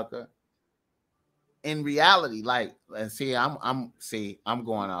motherfucker, in reality, like, and see, I'm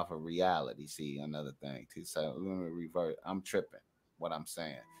going off of reality. See, another thing too. So let me revert. I'm tripping. What I'm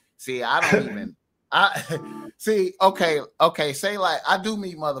saying. See, I don't even. See. Okay. Say like I do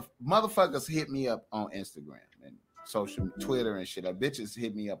meet motherfuckers hit me up on Instagram and social Twitter and shit. Bitches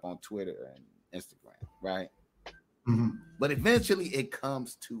hit me up on Twitter and Instagram, right? Mm-hmm. But eventually it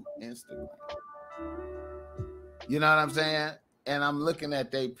comes to Instagram. You know what I'm saying? And I'm looking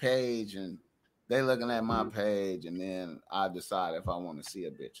at their page and they looking at my page, and then I decide if I want to see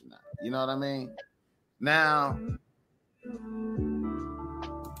a bitch or not. You know what I mean? Now,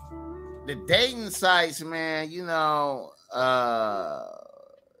 the dating sites, man, you know,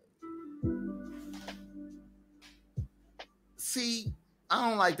 see, I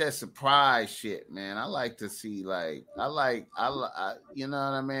don't like that surprise shit, man. I like to see, like, I you know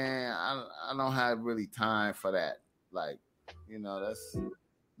what I mean? I don't have really time for that. Like, you know, that's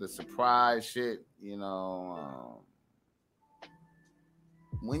the surprise shit, you know.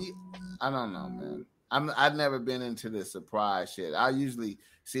 When you, I don't know, man. I've never been into the surprise shit. I usually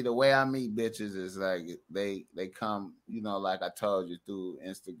see the way I meet bitches is like they come, you know, like I told you, through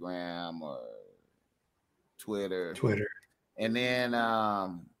Instagram or Twitter. And then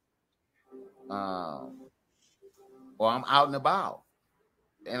or I'm out and about,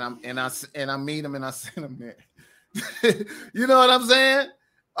 and I meet them and I send them there. You know what I'm saying?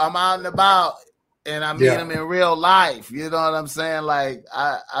 I'm out and about and I meet them in real life. You know what I'm saying? Like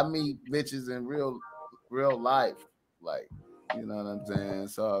I meet bitches in real life. Like, you know what I'm saying?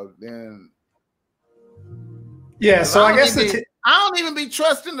 So then, yeah. So I guess I don't even be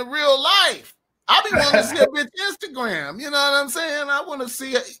trusting the real life. I be wanting to see a bitch Instagram. You know what I'm saying? I want to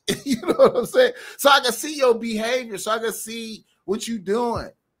see it. You know what I'm saying? So I can see your behavior. So I can see what you doing.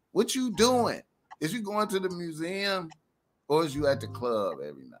 What you doing? Is you going to the museum or is you at the club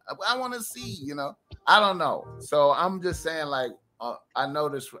every night? I want to see, you know. I don't know. So I'm just saying, like, I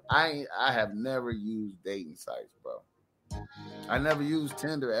noticed I have never used dating sites, bro. I never used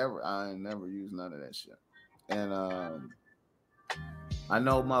Tinder ever. I ain't never used none of that shit. And I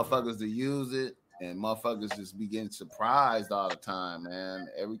know motherfuckers that use it, and motherfuckers just be getting surprised all the time, man.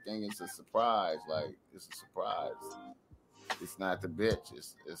 Everything is a surprise. Like, it's a surprise. It's not the bitch.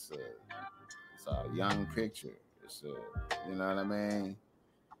 It's a young picture. It's a, you know what I mean?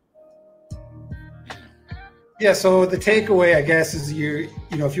 Yeah, so the takeaway, I guess, is you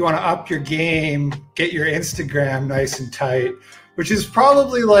know, if you want to up your game, get your Instagram nice and tight, which is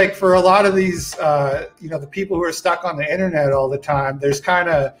probably like for a lot of these, you know, the people who are stuck on the internet all the time, there's kind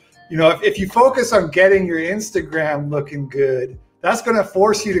of, you know, if you focus on getting your Instagram looking good, that's going to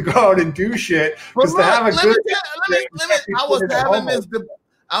force you to go out and do shit. Because to have a good, I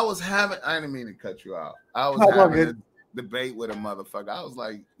didn't mean to cut you off. I was having a debate with a motherfucker. I was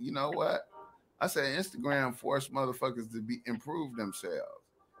like, you know what? I said Instagram forced motherfuckers to improve themselves.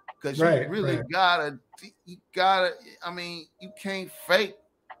 Because you really gotta, I mean, you can't fake.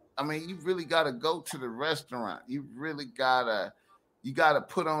 I mean, you really gotta go to the restaurant. You really gotta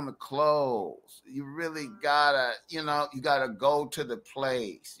put on the clothes. You really gotta, you know, you gotta go to the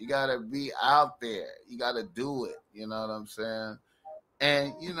place. You gotta be out there. You gotta do it. You know what I'm saying?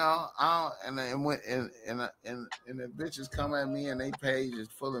 And you know, and the bitches come at me and they page is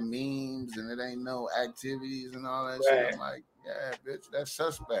full of memes and it ain't no activities and all that shit. I'm like, yeah, bitch, that's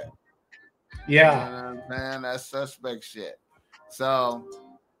suspect. Yeah, you know what I'm saying? That's suspect shit. So,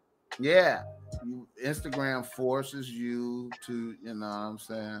 yeah, Instagram forces you to, you know what I'm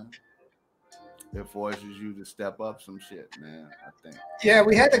saying? It forces you to step up some shit, man, I think. Yeah,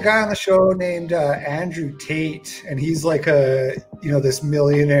 we had a guy on the show named Andrew Tate, and he's like this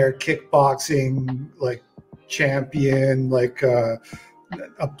millionaire kickboxing like champion, like a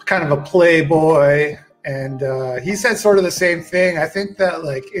kind of a playboy. And he said sort of the same thing. I think that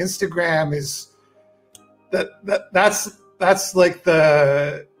like Instagram is that's like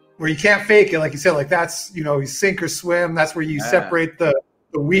the where you can't fake it, like you said, like that's, you know, you sink or swim. That's where you separate the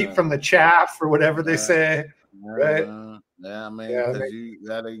wheat from the chaff, or whatever they say, right? Yeah, I mean, because you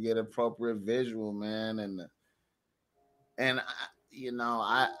gotta get appropriate visual, man, and you know,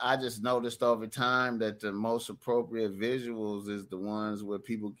 I just noticed over time that the most appropriate visuals is the ones where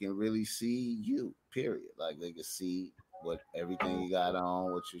people can really see you. Period. Like they can see what everything you got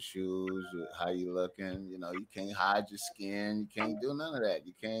on, what your shoes, how you looking. You know, you can't hide your skin. You can't do none of that.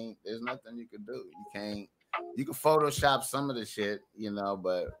 You can't. There's nothing you can do. You can't. You can Photoshop some of the shit, you know,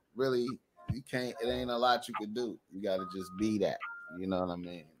 but really, you can't. It ain't a lot you can do. You got to just be that. You know what I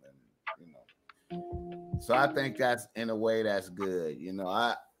mean? And, you know. So I think that's, in a way, that's good. You know,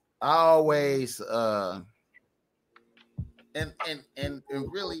 I always and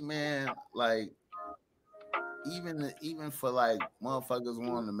really, man, like even for like motherfuckers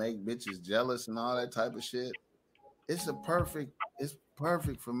wanting to make bitches jealous and all that type of shit, it's perfect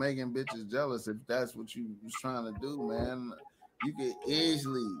for making bitches jealous if that's what you was trying to do, man. You could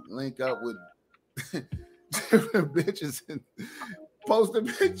easily link up with different bitches and post a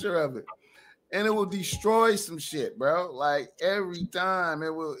picture of it. and it will destroy some shit, bro. Like every time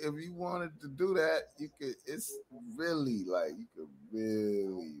it will. If you wanted to do that, you could. It's really like you could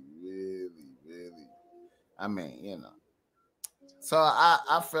really. I mean, you know. So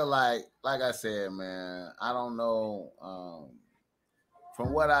I feel like I said, man, I don't know.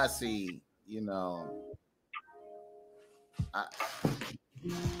 From what I see, you know,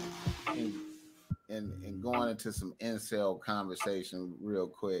 and going into some incel conversation real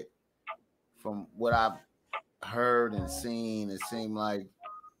quick. From what I've heard and seen, it seemed like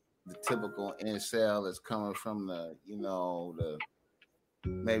the typical incel is coming from the, you know,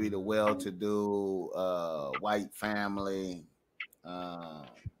 maybe the well-to-do white family, and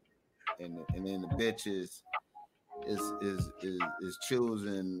then the bitches is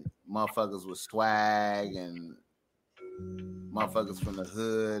choosing motherfuckers with swag and motherfuckers from the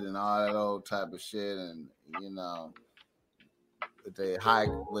hood and all that old type of shit, and you know, they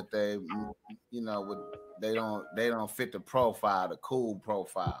don't fit the profile, the cool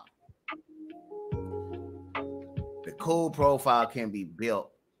profile. The cool profile can be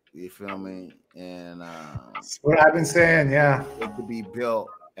built, you feel me? And that's what I've been saying, yeah. It could be built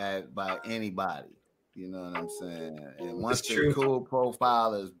by anybody. You know what I'm saying? And once the cool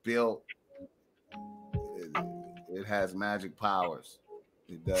profile is built, it has magic powers.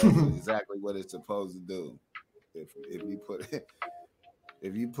 It does exactly what it's supposed to do. If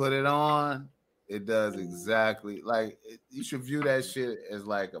you put it on, it does exactly like you should view that shit as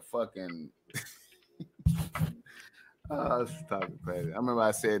like a fucking. Oh, it's talking crazy. I remember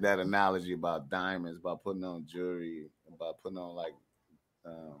I said that analogy about diamonds, about putting on jewelry, about putting on like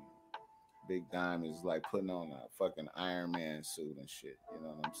big diamonds, like putting on a fucking Iron Man suit and shit. You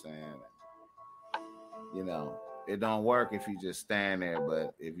know what I'm saying? You know, it don't work if you just stand there,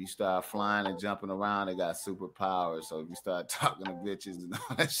 but if you start flying and jumping around, it got superpowers. So if you start talking to bitches and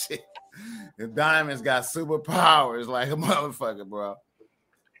all that shit, the diamonds got superpowers like a motherfucker, bro.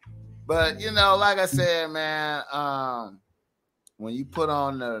 But you know, like I said, man, when you put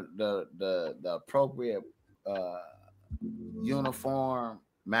on the appropriate uniform,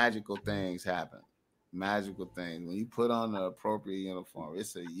 magical things happen. Magical things. When you put on the appropriate uniform,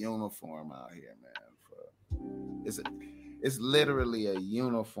 it's a uniform out here, man. It's literally a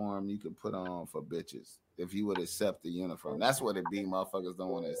uniform you could put on for bitches if you would accept the uniform. That's what it be. Motherfuckers don't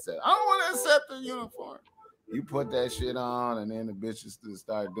want to accept. I don't want to accept the uniform. You put that shit on, and then the bitches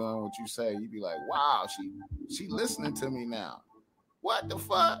start doing what you say. You be like, wow, she listening to me now. What the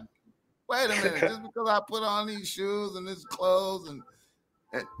fuck? Wait a minute. Just because I put on these shoes and these clothes and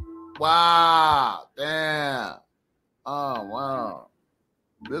wow, damn. Oh, wow.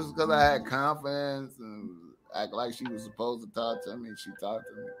 This is because I had confidence and act like she was supposed to talk to me. She talked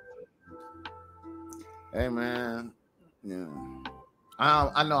to me. Hey, man. Yeah.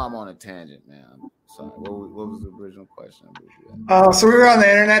 I know I'm on a tangent, man. Sorry. What was the original question? So we were on the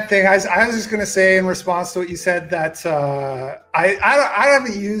internet thing. I was just going to say in response to what you said that I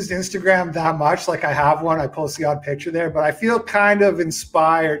haven't used Instagram that much. Like I have one. I post the odd picture there, but I feel kind of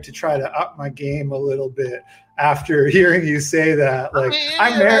inspired to try to up my game a little bit after hearing you say that. Like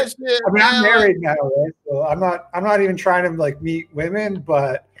I'm married. I'm married now, right? So I'm not even trying to like meet women,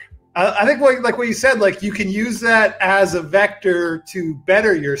 but I think what you said, like you can use that as a vector to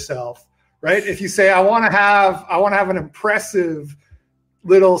better yourself. Right. If you say, I want to have an impressive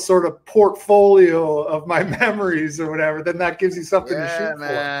little sort of portfolio of my memories or whatever, then that gives you something to shoot for.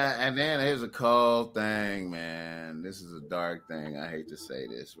 And then here's a cold thing, man. This is a dark thing. I hate to say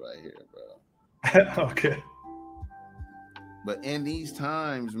this right here, bro. Okay. But in these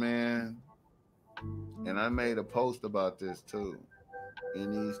times, man, and I made a post about this too.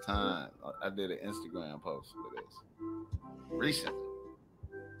 In these times, I did an Instagram post for this recently.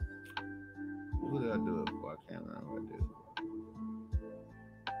 Who did I do it for? I can't remember what I did it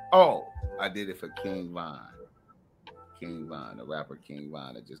for. Oh, I did it for King Von. King Von, the rapper King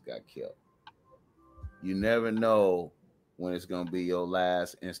Von that just got killed. You never know when it's going to be your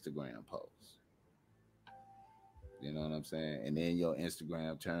last Instagram post. You know what I'm saying? And then your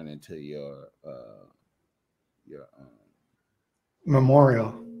Instagram turn into your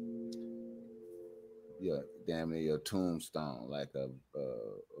memorial. Yeah, damn near your tombstone, like a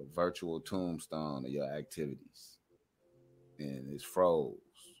virtual tombstone of your activities, and it's froze,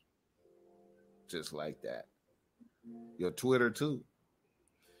 just like that. Your Twitter too.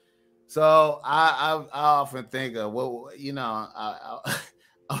 So I often think of I want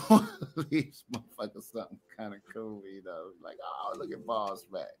to leave motherfucker something kind of cool, you know, like look at Boss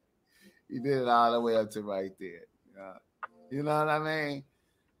back. He did it all the way up to right there. You know what I mean?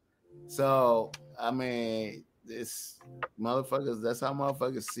 So, I mean, it's motherfuckers. That's how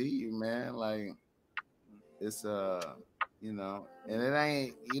motherfuckers see you, man. Like it's you know, and it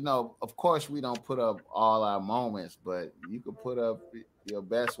ain't, you know. Of course, we don't put up all our moments, but you could put up your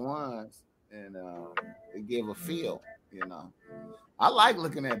best ones, and it give a feel, you know. I like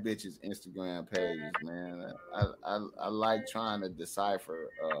looking at bitches' Instagram pages, man. I like trying to decipher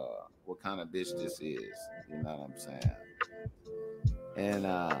what kind of bitch this is. You know what I'm saying? And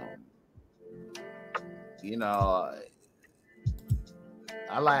you know,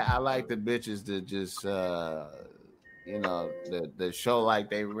 I like the bitches that just you know, the show like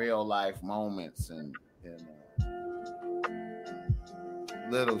they real life moments and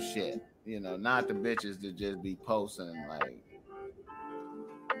little shit. You know, not the bitches that just be posting like.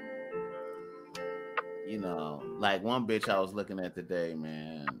 You know, like one bitch I was looking at today,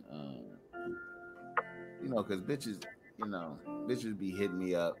 man. You know, because bitches, you know, bitches be hitting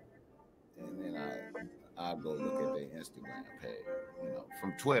me up, and then I go look at their Instagram page, you know,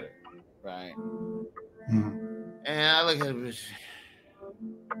 from Twitter, right? Mm-hmm. And I look at a bitch.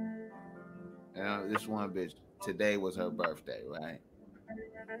 And this one bitch, today was her birthday, right?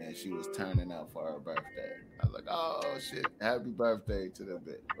 And she was turning up for her birthday. I was like, oh shit, happy birthday to the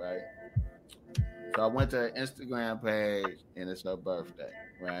bitch, right? So I went to her Instagram page, and it's her birthday,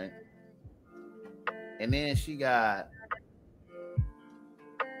 right? And then she got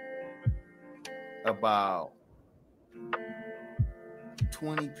about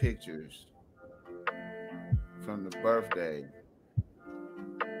 20 pictures from the birthday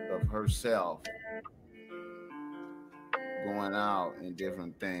of herself going out and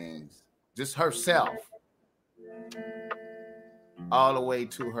different things. Just herself. All the way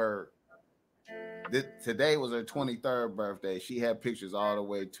to her. Today was her 23rd birthday. She had pictures all the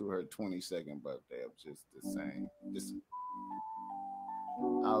way to her 22nd birthday of just the same.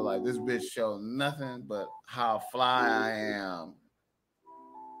 I was like, this bitch showed nothing but how fly I am,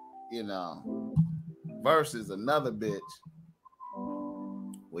 you know, versus another bitch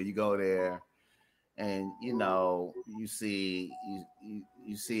where you go there and, you know, you see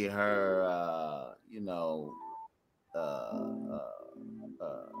her, you know,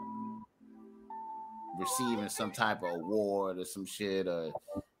 receiving some type of award or some shit, or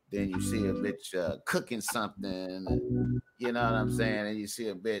then you see a bitch cooking something, and, you know what I'm saying, and you see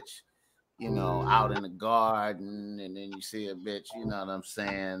a bitch, you know, out in the garden, and then you see a bitch, you know what I'm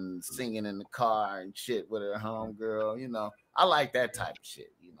saying, singing in the car and shit with her homegirl, you know. I like that type of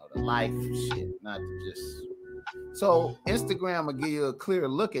shit, you know, the life shit, not to just. So Instagram will give you a clear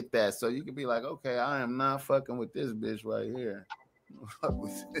look at that, so you can be like, okay, I am not fucking with this bitch right here.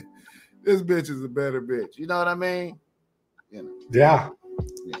 This bitch is a better bitch. You know what I mean? You know.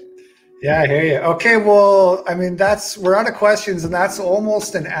 Yeah, I hear you. Okay, well, I mean, we're out of questions, and that's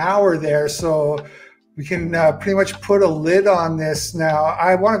almost an hour there, so we can pretty much put a lid on this now.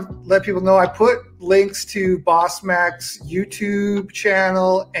 I want to let people know I put links to Boss Mac's YouTube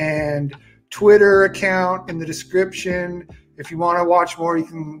channel and Twitter account in the description. If you want to watch more, you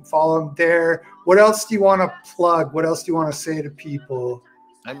can follow him there. What else do you want to plug? What else do you want to say to people?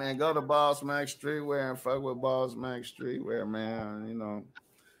 Hey, man, go to Boss Mac Streetwear and fuck with Boss Mac Streetwear, man. You know,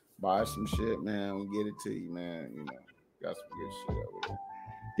 buy some shit, man. We'll get it to you, man. You know, got some good shit over there.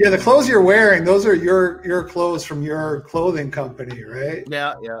 Yeah, the clothes you're wearing, those are your clothes from your clothing company, right?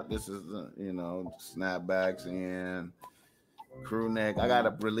 Yeah. This is, you know, snapbacks and crew neck. I got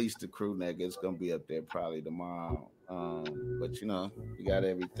to release the crew neck. It's going to be up there probably tomorrow. But, you know, we got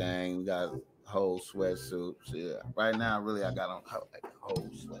everything. We got whole sweatsuits. Yeah. Right now, really, I got on like whole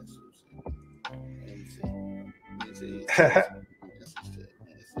sweatsuits.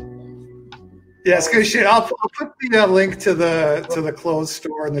 Yeah, it's good shit. I'll put the link to the clothes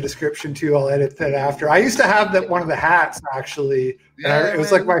store in the description too. I'll edit that after. I used to have that one of the hats actually. Yeah, it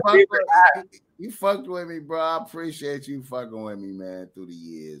was like my favorite hat. You fucked with me, bro. I appreciate you fucking with me, man, through the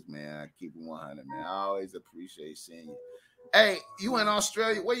years, man. I keep it 100, man. I always appreciate seeing you. Hey, you in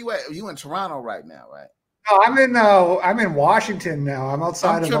Australia? Where you at? You in Toronto right now, right? No, I'm in Washington now. I'm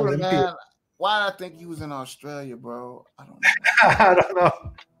outside of Olympia. Man. Why I think you was in Australia, bro? I don't know. I don't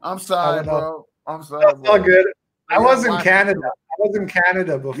know. I'm sorry, bro. I'm sorry. That's all good. I was in Canada. I was in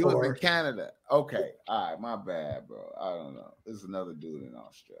Canada before. You was in Canada. Okay. All right. My bad, bro. I don't know. There's another dude in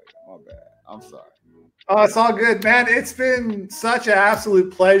Australia. My bad. I'm sorry. Oh, it's all good, man. It's been such an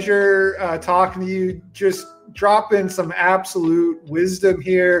absolute pleasure talking to you. Just dropping some absolute wisdom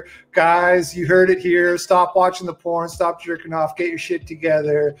here. Guys, you heard it here. Stop watching the porn. Stop jerking off. Get your shit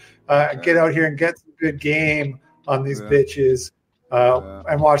together. Get out here and get some good game on these bitches.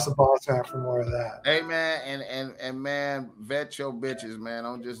 And watch The Boss Man for more of that. Hey man, and man, vet your bitches, man.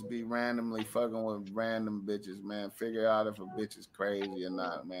 Don't just be randomly fucking with random bitches, man. Figure out if a bitch is crazy or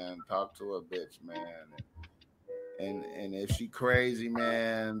not, man. Talk to a bitch, man. And if she crazy,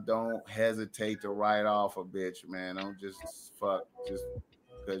 man, don't hesitate to write off a bitch, man. Don't just fuck just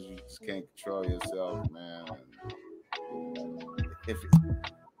because you just can't control yourself, man.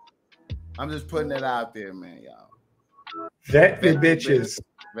 I'm just putting it out there, man, y'all. Vet your bitches.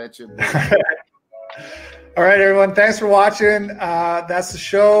 Vet your bitches. All right, everyone. Thanks for watching. That's the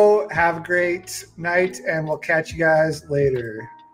show. Have a great night, and we'll catch you guys later.